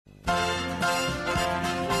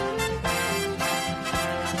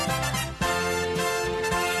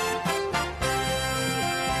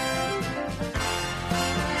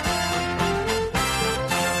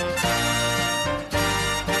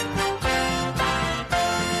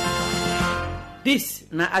This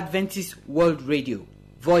na Adventist World Radio,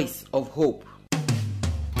 Voice of Hope.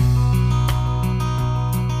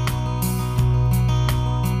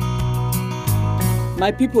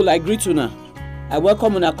 My people, I greet una. I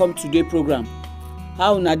welcome una come today program.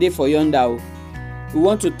 How una dey for yonder? We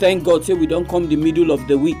want to thank God say we don't come the middle of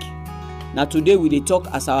the week. Now today we dey talk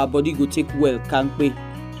as our body go take well, kankpe.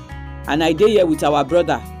 And I dey here with our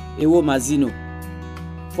brother, Ewo Mazino.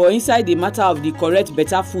 For inside the matter of the correct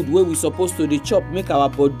better food wey we supposed to dey chop make our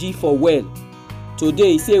body for well.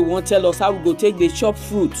 Today he say he wan tell us how we go take dey chop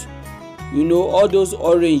fruit. You know, all those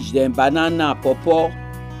orange, then banana, pawpaw,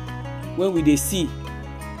 when we dey see,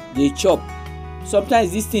 dey chop.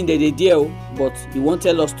 Sometimes this thing dey there, but he wan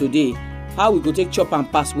tell us today how we go take chop and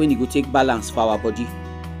pass when he go take balance for our body.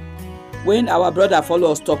 When our brother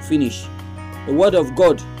follow us talk finish, the word of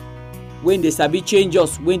God, when they sabi change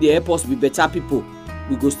us, when they help us be better people,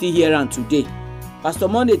 we go still hear am today. Pastor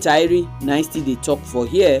Monday Tairi na still dey talk for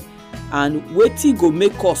here, and wetin go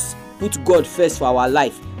make us put God first for our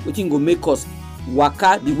life, wetin go make us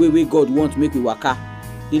waka the way God want make we waka.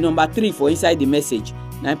 The number 3 for inside the message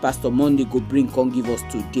na Pastor Monday go bring come give us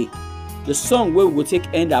today. The song wey we go take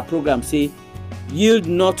end our program say, yield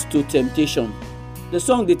not to temptation. The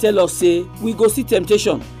song dey tell us say we go see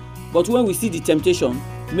temptation, but when we see the temptation,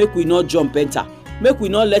 make we not jump enter. Make we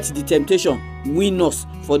not let the temptation win us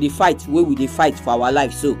for the fight wey we dey fight for our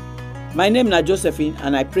life. So, my name na Josephine,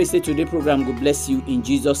 and I pray say today program go bless you in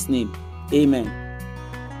Jesus' name. Amen.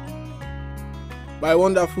 My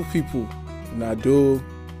wonderful people, Nado,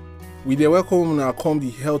 we dey welcome una come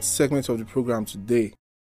the health segment of the program today.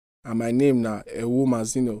 And my name na Ewo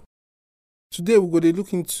Mazino. Today we go dey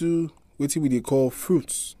look into wetin we dey call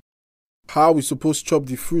fruits. How we suppose chop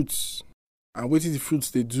the fruits, and wetin the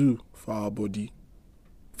fruits dey do for our body.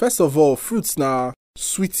 First of all, fruits na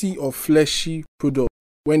sweety or fleshy product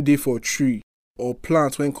when dey for tree or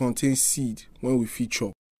plant when contain seed when we fit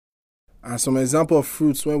chop. And some example of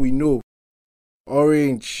fruits when we know: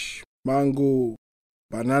 orange, mango,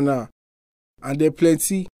 banana, and there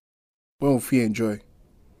plenty when we fit enjoy.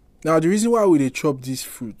 Now the reason why we dey chop these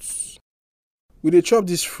fruits,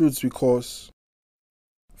 because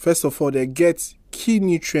first of all, they get key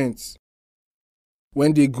nutrients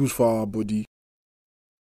when they good for our body.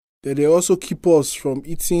 Then they also keep us from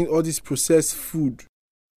eating all this processed food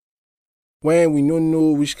when we don't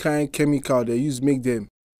know which kind chemical they use make them.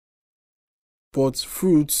 But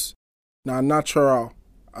fruits na natural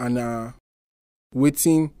and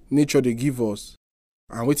wetin nature they give us,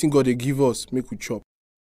 and wetin God they give us make we chop.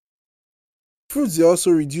 Fruits they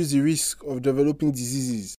also reduce the risk of developing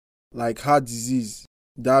diseases like heart disease,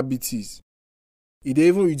 diabetes. It dey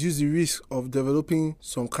even reduce the risk of developing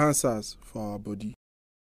some cancers for our body.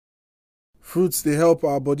 Fruits they help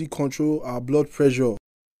our body control our blood pressure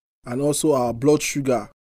and also our blood sugar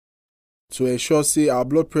to ensure say our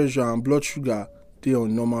blood pressure and blood sugar dey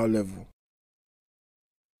on normal level.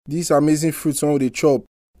 These amazing fruits when we dey chop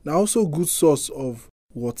na also good source of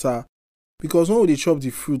water, because when we dey chop the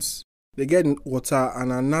fruits, they get water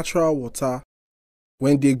and a natural water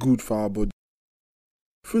when they good for our body.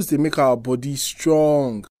 Fruits they make our body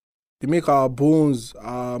strong. They make our bones,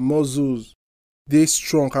 our muscles, they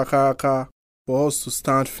strong, kakaraka, for us to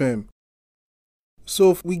stand firm.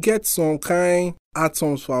 So we get some kind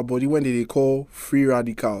atoms for our body when they call free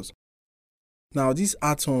radicals. Now these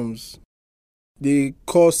atoms, they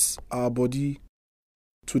cause our body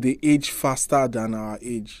to the age faster than our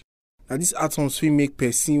age. Now these atoms will make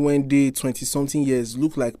pesin when they 20-something years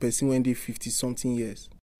look like pesin when they 50-something years.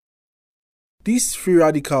 These free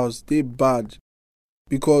radicals, they bad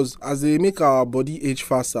because as they make our body age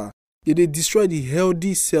faster, they destroy the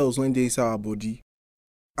healthy cells when they inside our body,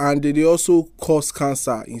 and they also cause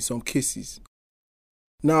cancer in some cases.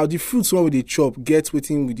 Now the fruits when we dey chop get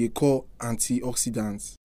wetin we dey call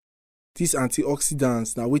antioxidants. These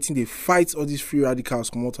antioxidants now wetin they fight all these free radicals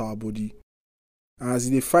come out our body. And as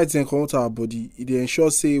they fight them come out our body, it ensure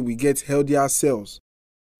say we get healthier cells,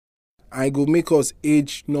 and it go make us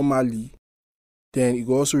age normally. Then it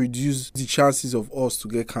will also reduce the chances of us to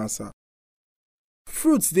get cancer.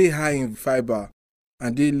 Fruits they high in fiber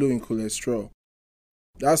and they low in cholesterol.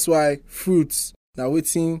 That's why fruits now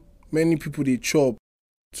waiting many people they chop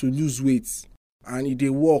to lose weight, and it they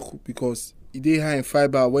work because it they high in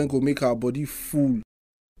fiber when go make our body full,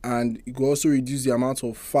 and it will also reduce the amount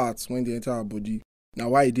of fat when they enter our body. Now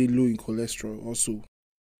why they low in cholesterol also.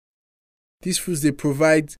 These fruits they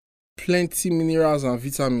provide plenty minerals and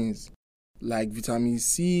vitamins like vitamin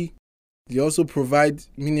C. They also provide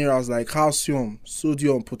minerals like calcium,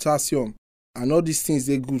 sodium, potassium, and all these things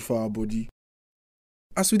they good for our body.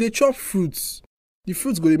 As we dey chop fruits, The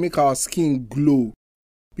fruit go dey make our skin glow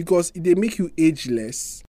because it dey make you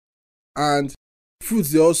ageless, and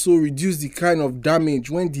fruits dey also reduce the kind of damage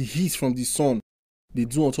when the heat from the sun dey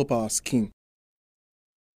do on top our skin.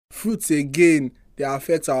 Fruits again dey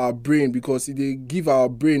affect our brain because e dey give our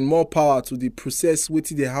brain more power to dey process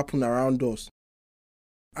wetin dey happen around us.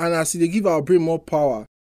 And as e dey give our brain more power,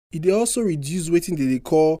 e dey also reduce wetin dey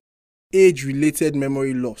call age-related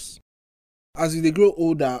memory loss. As we dey grow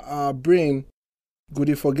older, our brain go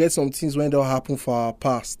dey forget some things wey don happen for our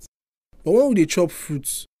past. But when we dey chop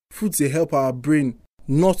fruits dey help our brain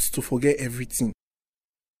not to forget everything.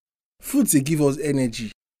 Fruits dey give us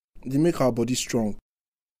energy, dey make our body strong.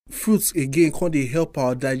 Fruits again come dey help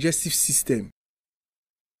our digestive system.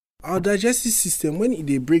 Our digestive system, when e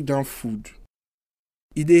dey break down food,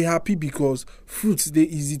 e dey happy because fruits dey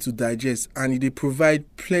easy to digest and e dey provide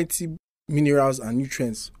plenty minerals and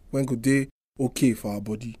nutrients wey go dey okay for our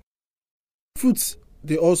body. Fruits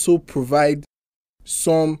dey also provide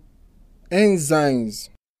some enzymes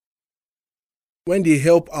when dey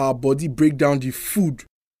help our body break down the food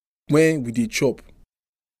when we dey chop.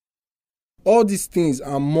 All these things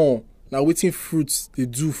and more na wetin fruits dey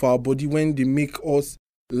do for our body when dey make us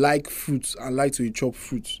like fruits and like to dey chop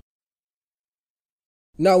fruits.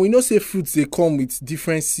 Now we know say fruits dey come with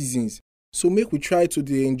different seasons, so make we try to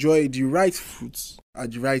dey enjoy the right fruits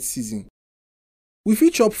at the right season. We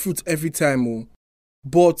fit chop fruit every time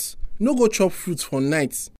but no go chop fruit for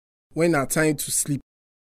night when na time to sleep.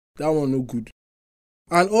 That one no good.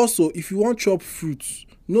 And also, if you wan chop fruits,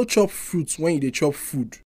 no chop fruits when you dey chop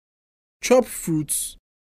food. Chop fruits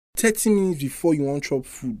 30 minutes before you wan chop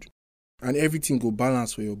food and everything go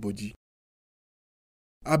balance for your body.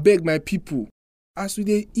 Abeg my people, as we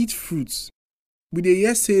dey eat fruits, we dey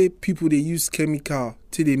hear say people dey use chemical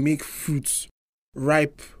till dey make fruits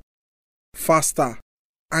ripe faster,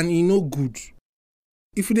 and e no good.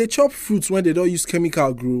 If you dey chop fruits when they don use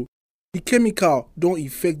chemical grow, the chemical don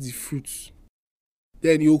affect the fruits.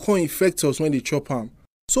 Then e go come infect us when they chop am.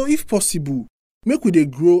 So if possible, make we dey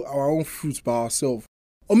grow our own fruits by ourselves,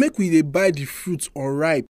 or make we dey buy the fruit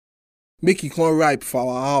unripe, make e come ripe for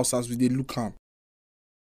our house as we dey look am.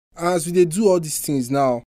 As we dey do all these things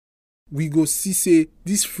now, we go see say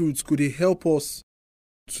these fruits go dey help us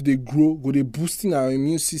to dey grow, go dey boosting our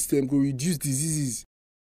immune system, go reduce diseases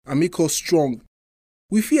and make us strong.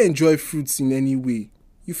 We fit enjoy fruits in any way.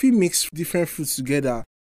 You fit mix different fruits together,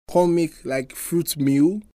 come make like fruit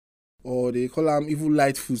meal, or they call am even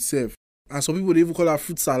light food sef. And some people dey even call am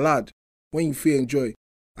fruit salad when you fit enjoy.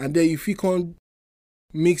 And then you fit come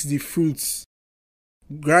mix the fruits,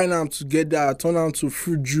 grind am together, turn am to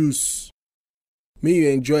fruit juice. Make you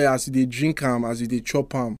enjoy as you dey drink am, as you dey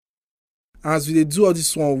chop am. As we dey do all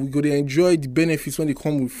this one, we go dey enjoy the benefits when they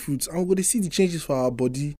come with fruits, and we go dey see the changes for our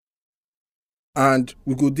body, and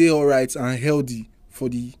we go dey alright and healthy for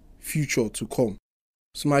the future to come.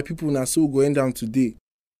 So my people, na so we go end am today.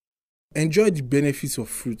 Enjoy the benefits of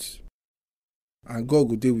fruits, and God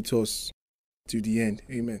go dey with us till the end.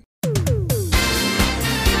 Amen.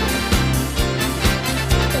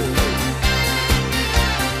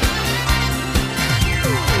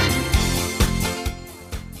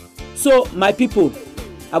 So my people,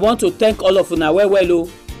 I want to thank all of una well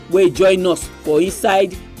wey join us for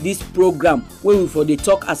inside this program wey we for dey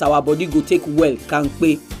talk as our body go take well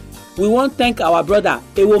kankpe. We wan thank our brother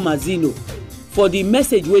Ewo Mazino for the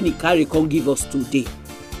message wey he carry come give us today.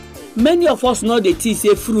 Many of us no dey think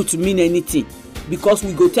say fruit mean anything because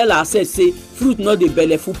we go tell ourselves say fruit no dey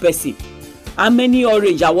belleful person. How many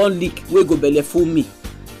orange I wan lick wey go belleful me?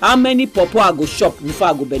 How many pawpaw I go chop before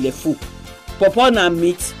I go belleful? Pawpaw na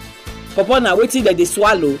meat? Pawpaw na wetin dem dey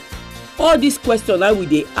swallow? All these questions na we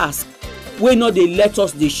dey ask wey no dey let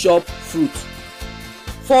us dey chop fruit.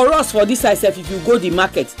 For us for this side sef, if you go the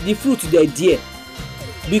market, the fruit dey there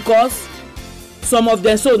because some of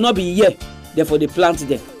them so no be here dem for dey plant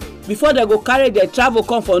them. Before they go carry their travel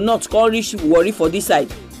come for north, come reach Warri for this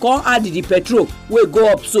side, come add the petrol wey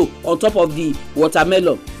go up so on top of the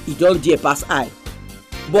watermelon, e don there pass eye.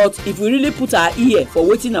 But if we really put our ear for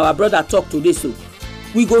wetin our brother talk today, so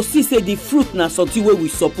we go see say the fruit na something wey we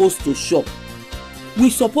suppose to chop. We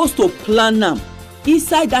suppose to plan am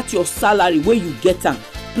inside that your salary wey you get am.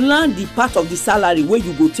 Plan the part of the salary wey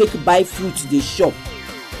you go take buy fruit dey chop,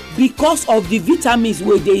 because of the vitamins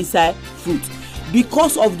wey dey inside fruit,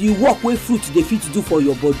 because of the work wey fruit dey fit do for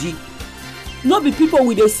your body. No be people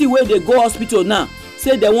we dey see wey dey go hospital now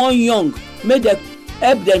say dem wan young, make dem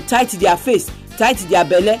help dem tight their face, tight their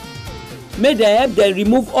belle, make dem help dem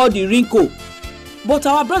remove all the wrinkle. But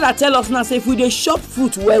our brother tell us now say if we dey chop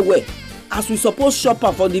fruit well as we suppose chop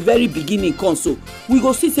am from the very beginning come so, we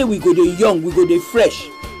go see say we go dey young, we go dey fresh.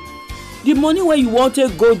 The money wey you wan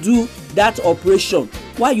take go do that operation,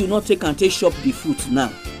 why you not take am take chop the fruit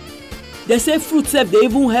now? They say fruit sef dey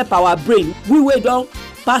even help our brain. We wey don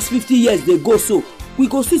pass 50 years dey go so, we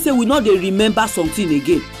go see say we no dey remember something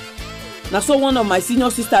again. Na so one of my senior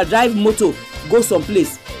sister drive motor go some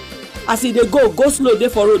place. As e dey go slow dey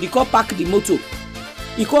for road, e come park the motor.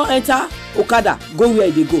 E come enter okada go where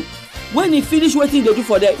e dey go. When e finish wetin e dey do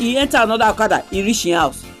for there, e enter another okada, e reach im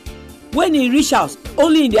house. When e reach house,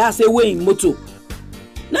 only in the house say wey im motor.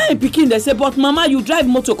 Now im pikin dey say, but mama, you drive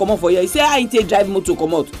motor comot for here. E say how im take drive motor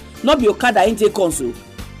comot? No be okada im take come so.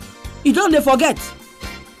 E don dey forget.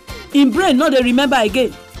 Im brain no dey remember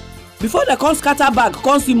again. Before dem come scatter bag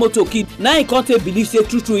come see motor kid, na im come take believe say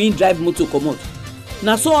true im drive motor comot.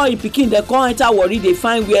 Na so all im pikin dem come enter worry dey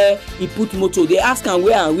find where e put motor. Dey ask am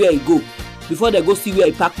where and where e go before dem go see where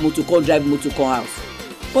e park motor come drive motor come house.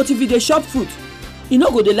 But if e dey chop fruit, e no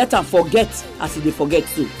go dey let am forget as e dey forget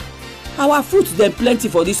so. Our fruit dem plenty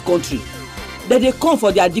for dis country. Dem dey come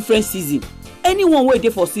for their different season. Anyone wey dey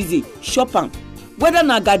for season, chop am. Whether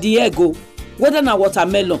na garden egg o, whether na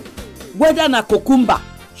watermelon, whether na cucumber,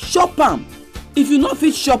 chop am. If you no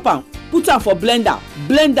fit chop am, put am for blender,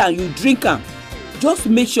 blend am, you drink am. Just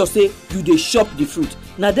make sure say you dey chop the fruit.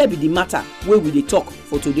 Na there be the matter wey we dey talk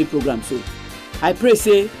for today program so. I pray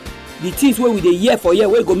say the things wey we dey hear for here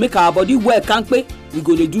wey go make our body well kankpe, we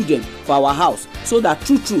go dey do them for our house, so that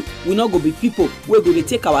true we no go be people wey go dey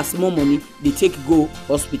take our small money dey take go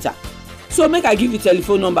hospital. So make I give you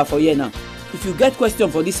telephone number for here now. If you get question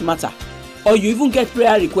for this matter, or you even get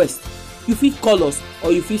prayer request, you fit call us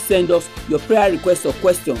or you fit send us your prayer request or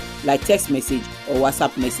question like text message or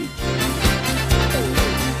WhatsApp message.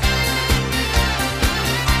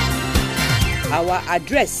 Our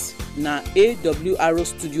address na AWR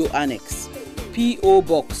Studio Annex, P.O.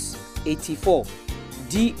 Box 84,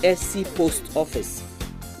 DSC Post Office,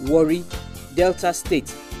 Warri, Delta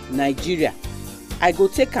State, Nigeria. I go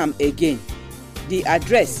take am again. The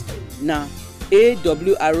address na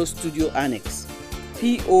AWR Studio Annex,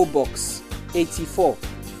 P.O. Box 84,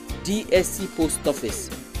 DSC Post Office,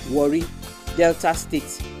 Warri, Delta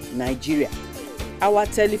State, Nigeria. Our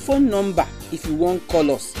telephone number if you wan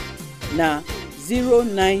call us na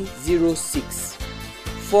 0906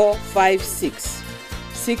 456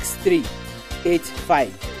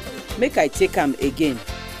 6385. Make I take am again.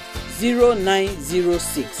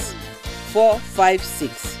 0906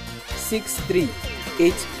 456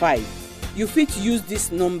 6385. You fit use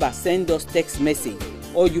this number send us text message,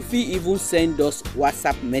 or you fit even send us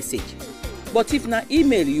WhatsApp message. But if na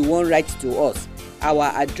email you wan write to us,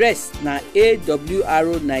 our address na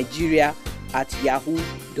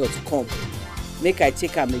awrnigeria@yahoo.com. Make I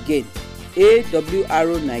take am again.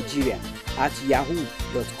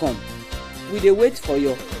 awrnigeria@yahoo.com. We dey wait for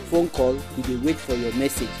your phone call, we dey wait for your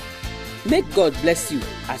message. Make God bless you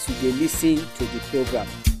as you dey listen to the program.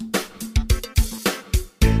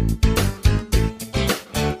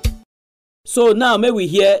 So now may we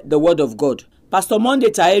hear the word of God. Pastor Monday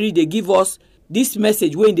Tahiri dey give us this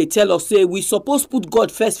message when they tell us say we suppose put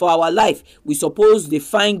God first for our life. We suppose dey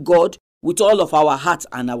find God with all of our heart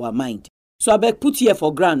and our mind. So abeg put here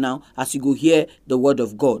for ground now as you go hear the word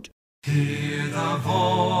of God. Hear the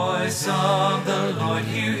voice of the Lord,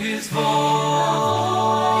 hear his voice.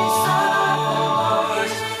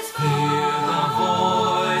 Hear the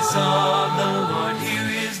voice of the Lord, hear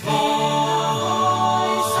his voice.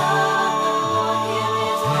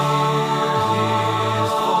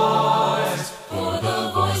 For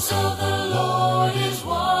the voice of the Lord is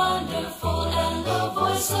wonderful, and the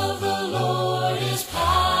voice of the Lord is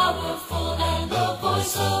powerful, and the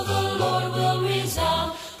voice of the Lord will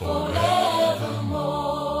resound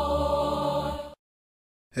forevermore.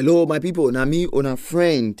 Hello, my people. Na me, una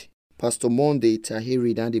friend, Pastor Monday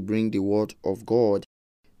Tahiri, and they bring the word of God.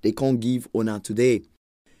 They can't give una today.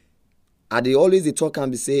 And they always talk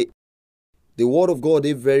and they say the word of God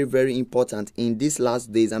is very, very important in these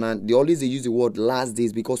last days. And they always use the word last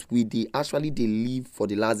days because they live for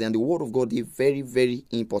the last day. And the word of God is very, very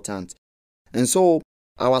important. And so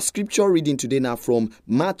our scripture reading today now from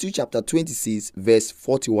Matthew chapter 26, verse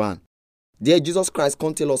 41. There Jesus Christ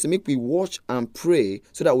can tell us, make we watch and pray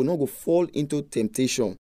so that we not go fall into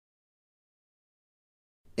temptation.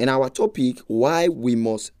 And our topic, why we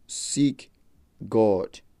must seek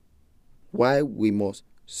God. Why we must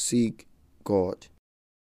seek God.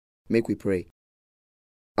 Make we pray.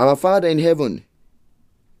 Our Father in heaven,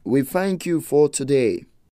 we thank you for today.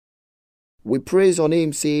 We praise your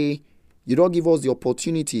name, say, you don't give us the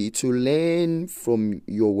opportunity to learn from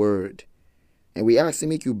your word. And we ask,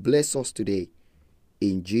 make you bless us today.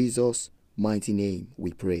 In Jesus' mighty name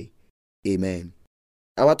we pray. Amen.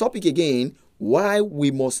 Our topic again, why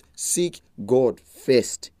we must seek God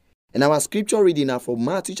first. And our scripture reading are from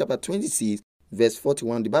Matthew chapter 26, verse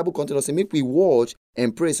 41. The Bible contains us, make we watch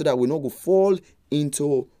and pray so that we not go fall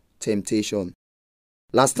into temptation.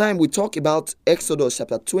 Last time we talked about Exodus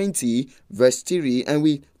chapter 20, verse 3, and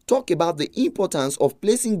we talked about the importance of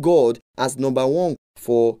placing God as number one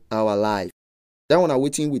for our life. That one I'm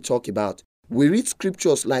waiting we talk about. We read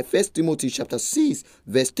scriptures like 1 Timothy chapter 6,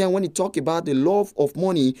 verse 10, when it talk about the love of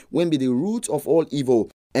money when be the root of all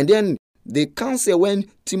evil. And then the counsel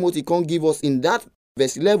when Timothy can't give us in that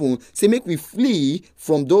verse 11, say make we flee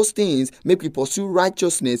from those things, make we pursue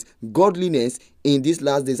righteousness, godliness in these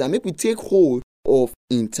last days, and make we take hold of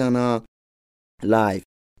eternal life.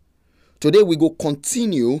 Today we go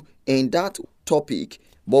continue in that topic,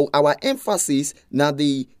 but our emphasis now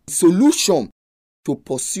the solution to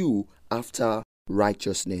pursue after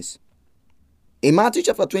righteousness. In Matthew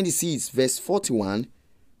chapter 26, verse 41,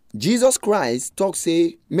 Jesus Christ talks,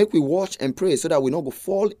 say, make we watch and pray so that we not go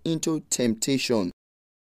fall into temptation.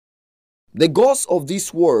 The gods of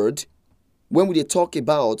this world, when we talk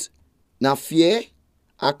about now fear,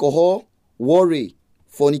 alcohol, worry,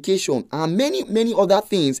 fornication, and many other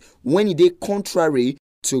things when they contrary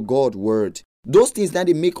to God's word. Those things that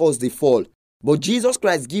they make us the fall. But Jesus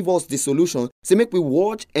Christ give us the solution. Say make we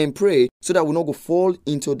watch and pray so that we not go fall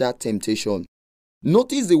into that temptation.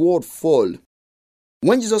 Notice the word fall.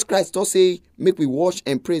 When Jesus Christ does say make we watch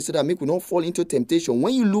and pray so that make we not fall into temptation.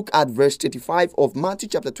 When you look at verse 35 of Matthew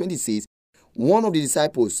chapter 26, one of the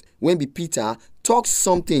disciples, when be Peter, talks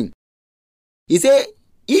something. He say,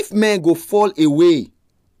 if men go fall away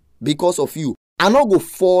because of you, I not go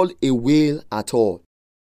fall away at all.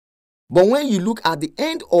 But when you look at the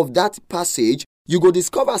end of that passage, you go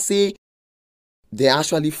discover, say, they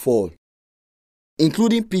actually fall.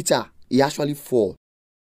 Including Peter, he actually fall.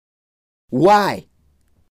 Why?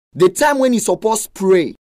 The time when he's supposed to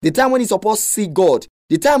pray, the time when he's supposed to see God,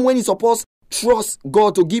 the time when he's supposed to trust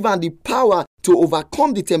God to give him the power to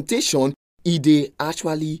overcome the temptation,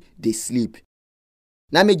 they sleep.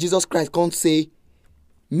 Now make Jesus Christ come say,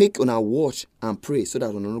 make on our watch and pray so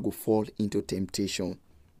that we don't go fall into temptation.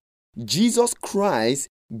 Jesus Christ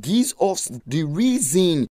gives us the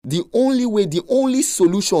reason, the only way, the only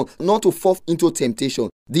solution not to fall into temptation.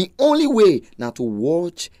 The only way not to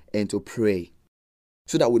watch and to pray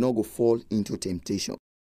so that we not go fall into temptation.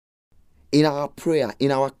 In our prayer,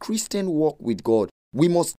 in our Christian walk with God, we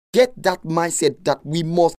must get that mindset that we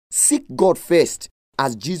must seek God first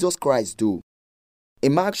as Jesus Christ do.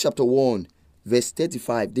 In Mark chapter 1, verse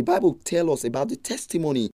 35, the Bible tells us about the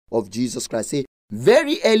testimony of Jesus Christ. Say,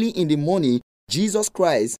 very early in the morning, Jesus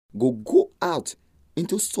Christ go out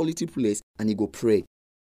into solitary place and he go pray.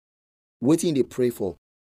 Waiting they pray for.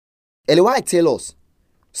 Eli tell us,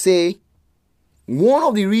 say, one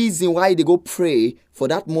of the reasons why they go pray for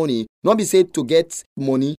that money, not be said to get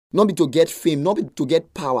money, not be to get fame, not be to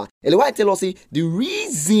get power. Eli tell us, say, the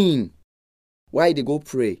reason why they go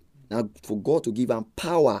pray, now for God to give them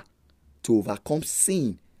power to overcome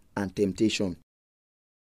sin and temptation.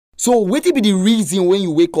 So, what will be the reason when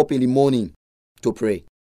you wake up in the morning to pray?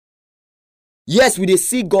 Yes, we dey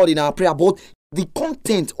see God in our prayer, but the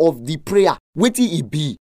content of the prayer, what will it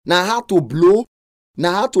be? Now how to blow,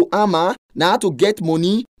 now how to hammer, now how to get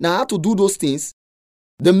money, now how to do those things.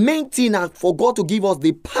 The main thing is for God to give us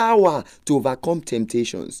the power to overcome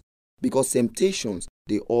temptations. Because temptations,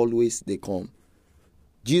 they come.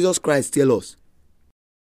 Jesus Christ tell us,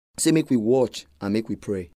 say make we watch and make we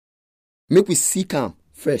pray. Make we seek him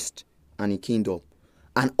first and in kingdom.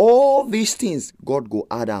 And all these things, God go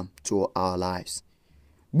add them to our lives.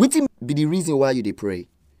 What will be the reason why you dey pray?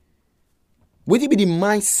 What will be the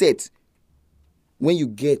mindset when you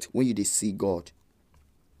dey see God?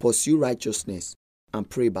 Pursue righteousness and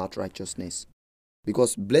pray about righteousness.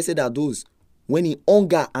 Because blessed are those when in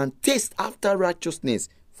hunger and taste after righteousness,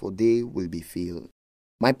 for they will be filled.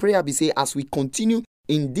 My prayer be say, as we continue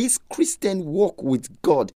in this Christian walk with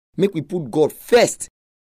God, make we put God first,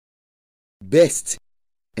 best,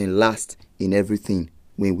 and last in everything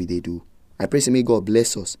when we dey do. I pray say may God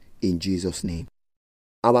bless us in Jesus' name.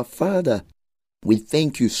 Our Father, we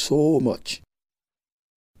thank you so much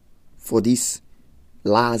for this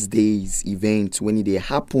last days event when it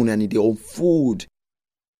happen and it unfold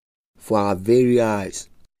for our very eyes.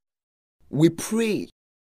 We pray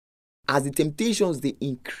as the temptations they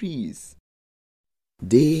increase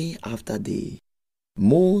day after day,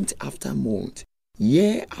 month after month,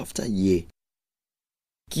 year after year.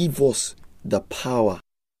 Give us the power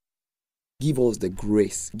give us the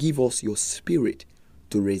grace, give us your spirit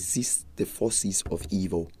to resist the forces of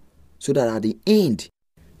evil, so that at the end,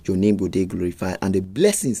 your name will be glorified and the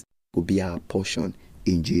blessings will be our portion.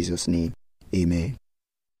 In Jesus' name, amen.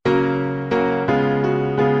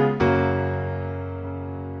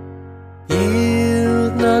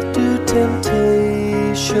 Yield not to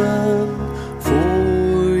temptation,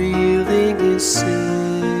 for yielding is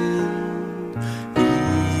sin.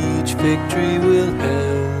 Each victory will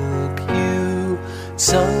help you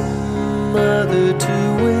some other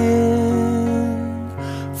to win.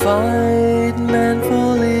 Fight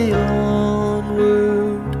manfully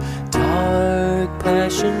onward, dark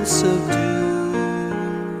passions subdue.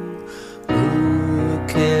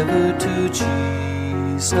 Look ever to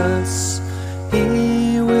Jesus,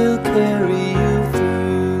 He will carry you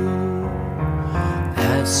through.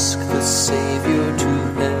 Ask the Savior to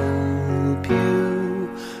help you,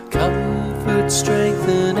 comfort,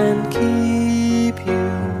 strengthen, and keep you.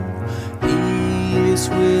 He is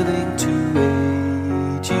willing to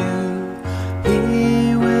aid you.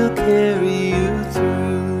 He will carry you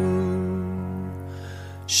through.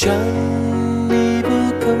 Shun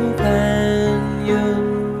evil companions,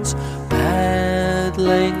 bad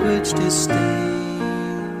language disdain.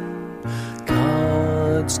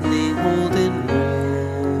 God's name hold in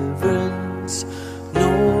reverence,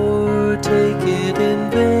 nor take it in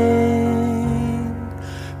vain.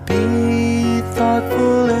 Be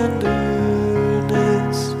thoughtful and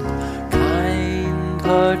earnest,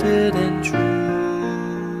 kind-hearted and true.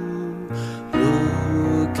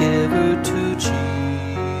 Look ever to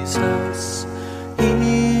Jesus,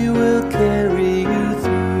 He will carry you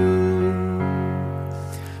through.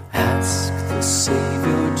 Ask the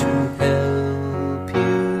Savior to help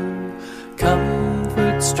you,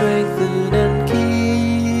 comfort, strengthen, and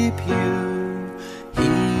keep you.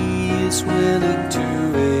 He is willing to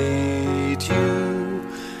aid you.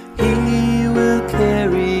 He will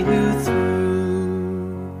carry you through.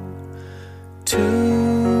 To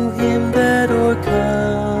him that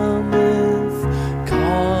o'ercometh,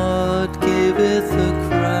 God giveth a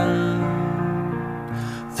crown.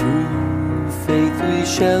 Through faith we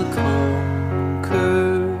shall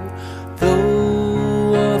conquer,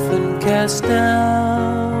 though often cast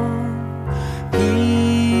down.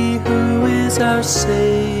 He who is our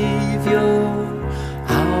Savior,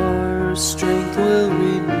 our strength will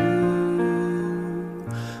renew.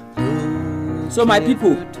 So my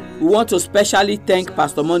people, we want to specially thank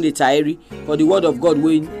Pastor Monday Tahiri for the word of God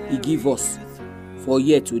when he give us for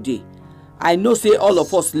here today. I know say all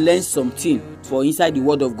of us learn something for inside the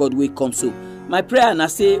word of God wey come. So my prayer na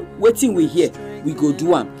say wetin we hear we go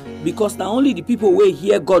do am, because na only the people wey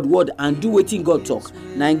hear God word and do wetin God talk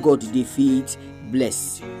na God dey fit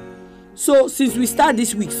bless. So since we start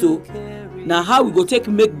this week, so na how we go take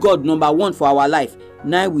make God number one for our life,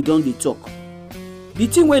 now we don dey talk. The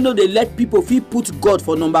thing wey no dey let people fit put God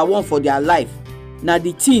for number one for their life na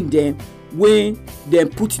the thing dem wey dem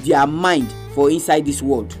put their mind for inside this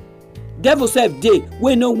world. Devil sef dey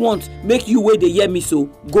wey no want make you wey dey hear me so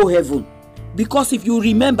go heaven, because if you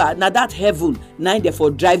remember na that heaven na im dey for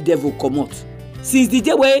drive devil comot. Since the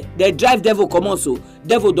day wey dey drive devil comot, so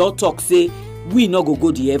devil don talk say we no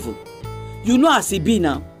go the heaven. You know as e be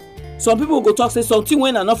now. Some people go talk say something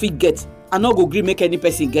wey I no fit get, I no go gree make any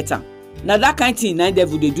person get am. Na that kind thing na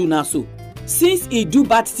devil dey do now. So since he do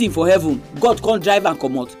bad thing for heaven, God come drive am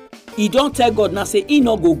comot. He don tell God now say he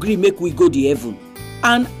no go gree make we go the heaven.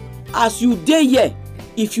 And as you dey here,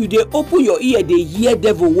 if you dey open your ear dey hear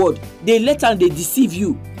devil word, dey let am dey deceive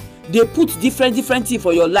you, dey put different thing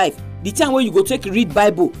for your life. The time when you go take read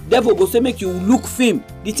Bible, devil go say make you look film.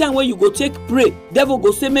 The time when you go take pray, devil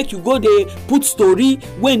go say make you go dey put story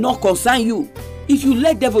wey no concern you. If you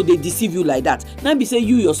let devil dey deceive you like that, now be say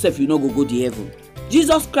you yourself you no go the heaven.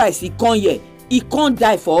 Jesus Christ, he come here, he come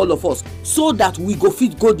die for all of us, so that we go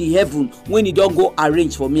fit go the heaven when he don go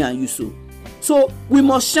arrange for me and you. So we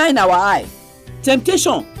must shine our eye.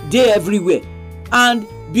 Temptation dey everywhere, and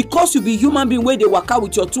because you be human being wey dey waka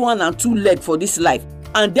with your 2 hand and 2 leg for this life,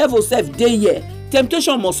 and devil sef dey here,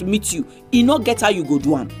 temptation must meet you. E no get how you go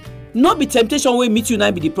do am. No be temptation wey meet you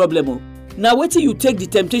na be the problem o. Na wetin you take the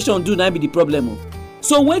temptation do na be the problem o.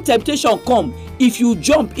 So when temptation come, if you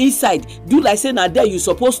jump inside, do like say na there you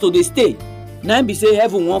suppose to dey stay, na be say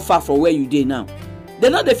heaven wan far from where you dey now.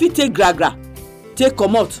 Dem no dey fit take gra take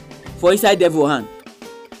comot for inside devil hand.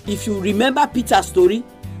 If you remember Peter story,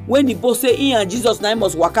 when the boss say he and Jesus na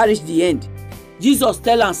must waka reach the end, Jesus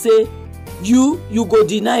tell am say you go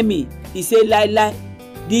deny me. He say lie.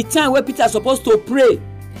 The time wey Peter supposed to pray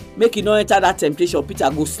make he no enter that temptation, Peter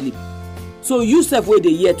go sleep. So you sef wey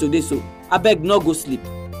dey here today, so abeg no go sleep.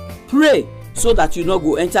 pray so that you no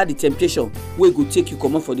go enter the temptation wey go take you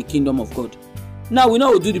comot for the kingdom of God. Now we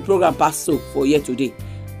no go do the program pass so for here today.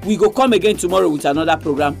 We go come again tomorrow with another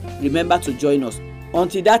program. Remember to join us.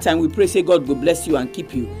 Until that time, we pray say God will bless you and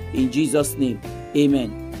keep you in Jesus' name.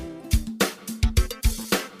 Amen.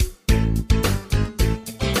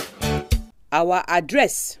 Our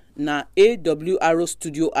address na AWR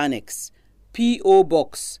Studio Annex, P.O.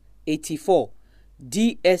 Box 84,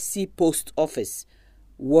 DSC Post Office,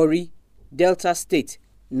 Warri, Delta State,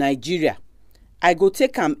 Nigeria. I go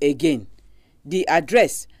take am again. The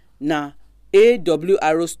address na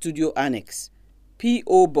AWR Studio Annex,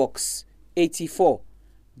 P.O. Box 84,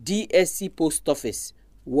 DSC Post Office,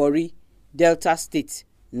 Warri, Delta State,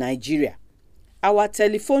 Nigeria. Our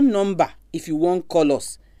telephone number, if you wan call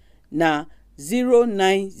us, na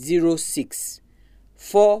 0906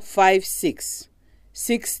 456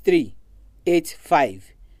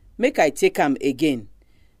 6385. Make I take am again.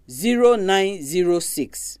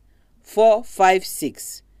 0906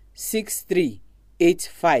 456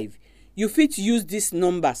 6385. You fit use this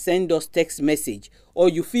number send us text message, or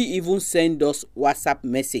you fit even send us WhatsApp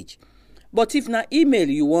message. But if na email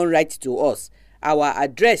you wan write to us, our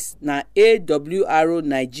address na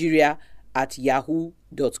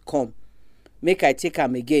awronigeria@yahoo.com. Make I take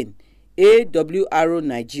am again.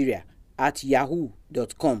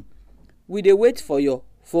 awronigeria@yahoo.com. We dey wait for your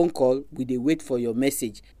phone call. We dey wait for your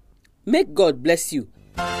message. Make God bless you.